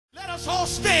Let's all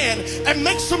stand and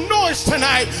make some noise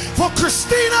tonight for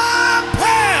Christina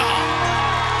Bell.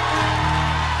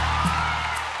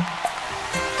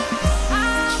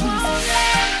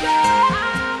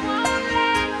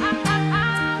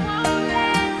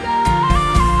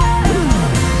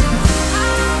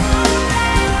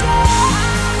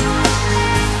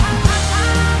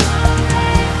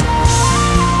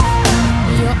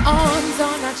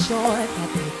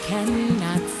 That they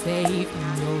cannot save me.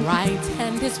 Your right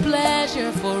hand is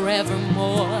pleasure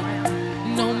forevermore.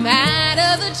 No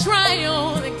matter the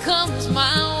trial that comes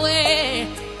my way,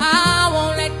 I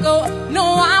won't let go. No,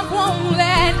 I won't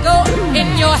let go. In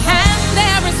your hand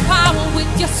there is power, with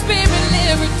your spirit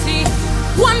liberty.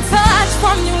 One touch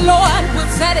from you, Lord, will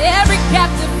set every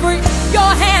captive free.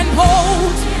 Your hand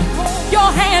holds,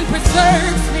 your hand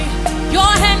preserves me,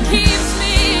 your hand keeps me.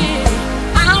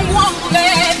 I won't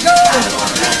let go.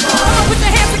 Come on, put your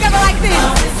hands together like this.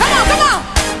 Come on, come on.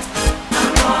 I'm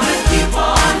gonna keep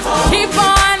on holding. Keep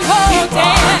on holding.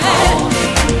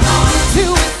 To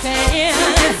his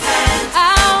hand. I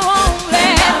won't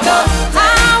let go. I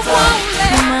won't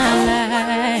let go. My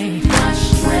life, my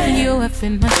strength. You have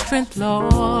been my strength,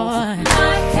 Lord.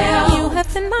 My help. You have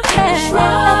been my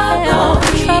help.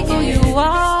 Trouble you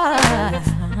are.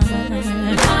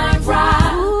 My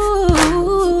ride.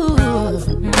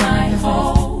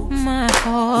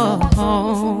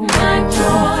 My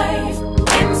joy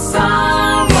in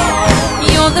sorrow.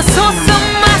 You're the source of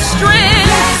my strength.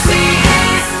 Yes, he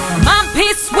is. My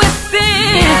peace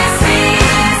within. Yes, he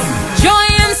is. Joy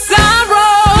in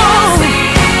sorrow. Yes, he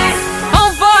is. Oh,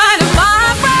 for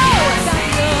tomorrow.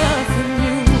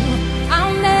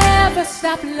 I'll never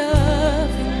stop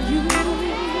loving you.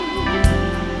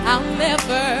 I'll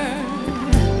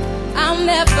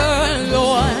never,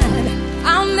 Lord,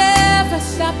 I'll never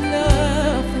stop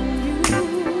loving you.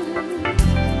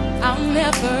 I'll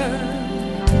never,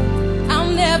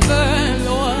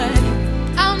 Lord,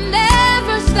 I'll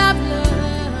never stop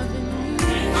loving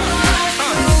you.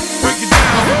 Break it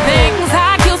down. The things I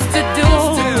used to do,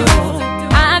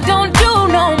 I don't do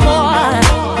no more.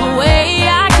 The way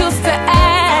I used to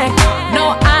act, no,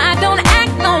 I don't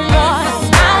act no more.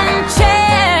 I'm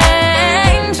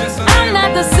changed, I'm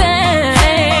not the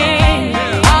same.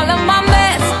 All of my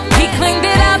mess, he cleaned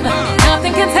it up.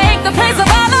 Nothing can take the place of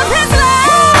all of his love.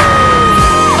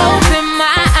 Open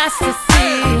my eyes to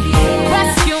see,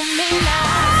 rescue me now.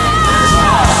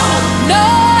 No,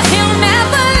 he'll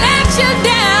never let you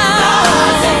down.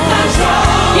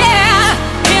 Yeah,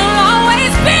 he'll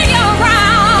always be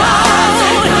around.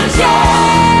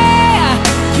 Yeah,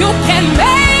 you can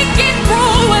make it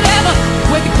through whatever.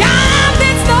 With God,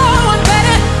 there's no one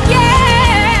better.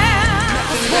 Yeah.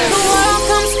 When the world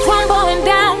comes crumbling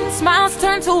down, smiles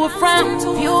turn to a frown.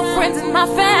 Few friends in my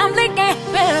family ain't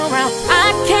been around.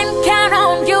 I can count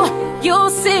on you, you'll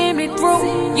see me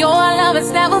through. Your love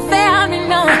has never failed me,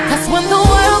 no. Cause when the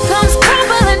world comes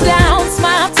crumbling down,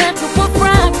 smile turn to a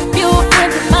frown. Few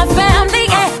friends in my family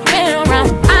ain't been around.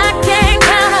 I can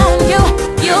count on you,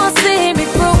 you'll see me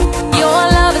through. Your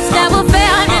love has never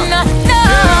failed me, no, no.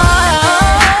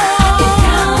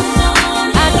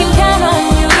 I can count on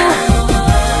you.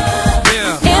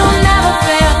 He'll never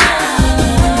fail.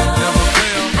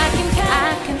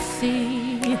 I can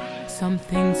see some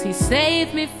things he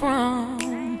saved me from,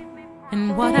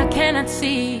 and what I cannot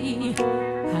see,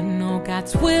 I know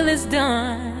God's will is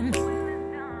done.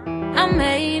 I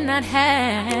may not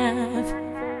have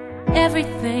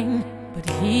everything, but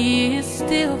he is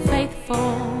still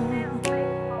faithful.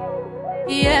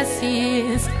 Yes, he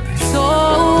is. So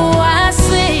I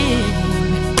sing,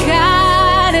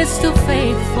 God is still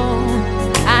faithful.